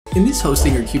In this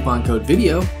Hostinger coupon code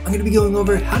video, I'm going to be going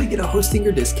over how to get a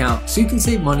Hostinger discount so you can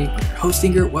save money on your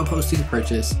Hostinger web hosting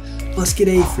purchase, plus get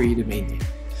a free domain name.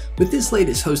 With this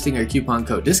latest Hostinger coupon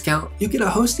code discount, you'll get a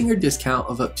Hostinger discount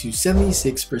of up to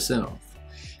 76% off.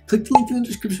 Click the link in the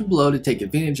description below to take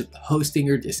advantage of the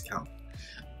Hostinger discount.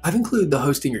 I've included the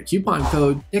Hostinger coupon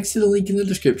code next to the link in the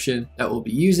description that we'll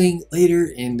be using later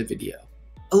in the video.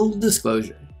 A little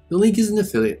disclosure. The link is an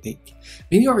affiliate link,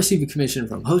 meaning you'll receive a commission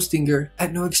from Hostinger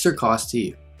at no extra cost to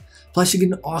you. Plus, you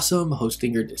get an awesome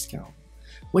Hostinger discount.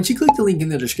 Once you click the link in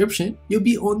the description, you'll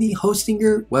be on the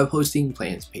Hostinger web hosting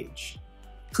plans page.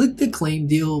 Click the Claim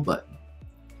Deal button.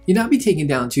 You'll now be taken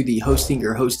down to the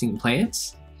Hostinger hosting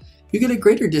plans. You get a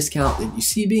greater discount than you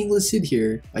see being listed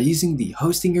here by using the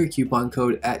Hostinger coupon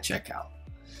code at checkout.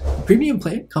 The premium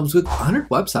plan comes with 100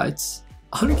 websites,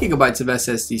 100 gigabytes of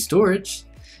SSD storage,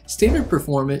 standard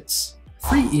performance,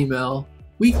 free email,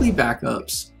 weekly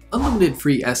backups, unlimited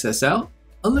free SSL,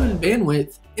 unlimited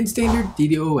bandwidth, and standard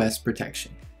DDoS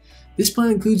protection. This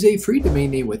plan includes a free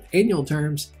domain name with annual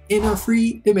terms and a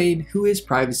free domain whois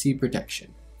privacy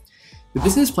protection. The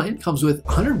business plan comes with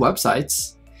 100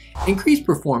 websites, increased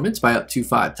performance by up to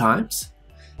 5 times,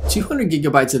 200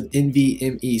 gigabytes of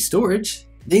NVMe storage,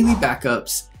 daily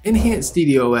backups, enhanced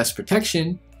DDoS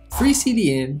protection, free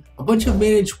CDN, a bunch of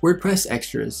managed WordPress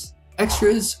extras,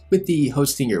 extras with the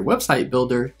Hostinger website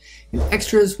builder, and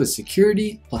extras with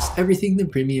security plus everything the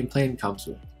premium plan comes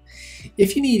with.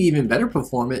 If you need even better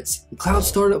performance, the Cloud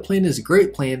Startup plan is a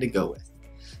great plan to go with.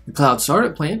 The Cloud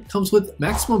Startup plan comes with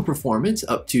maximum performance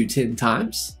up to 10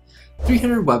 times,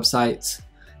 300 websites,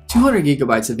 200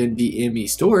 gigabytes of NVMe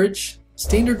storage,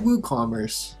 standard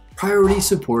WooCommerce, priority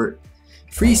support,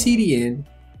 free CDN,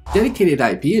 dedicated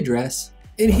IP address,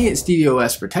 enhanced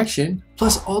DDoS protection,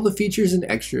 plus all the features and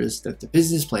extras that the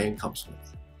business plan comes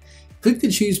with. Click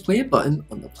the Choose Plan button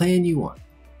on the plan you want.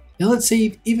 Now let's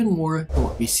save even more than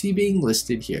what we see being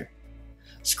listed here.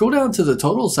 Scroll down to the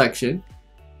Total section,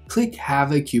 click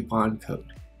Have a Coupon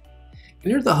Code.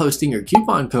 Enter the Hostinger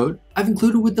coupon code I've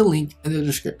included with the link in the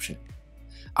description.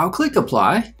 I'll click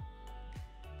Apply.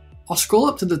 I'll scroll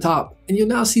up to the top and you'll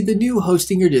now see the new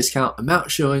Hostinger discount amount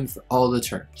showing for all the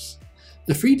terms.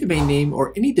 The free domain name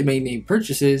or any domain name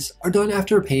purchases are done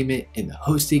after a payment in the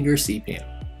Hostinger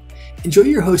cPanel. Enjoy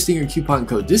your Hostinger coupon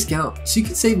code discount so you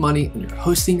can save money on your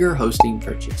Hostinger hosting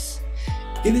purchase.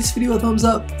 Give this video a thumbs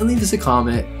up and leave us a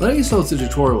comment letting us know if the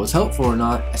tutorial was helpful or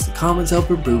not, as the comments help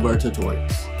improve our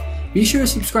tutorials. Be sure to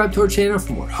subscribe to our channel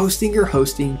for more Hostinger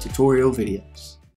hosting tutorial videos.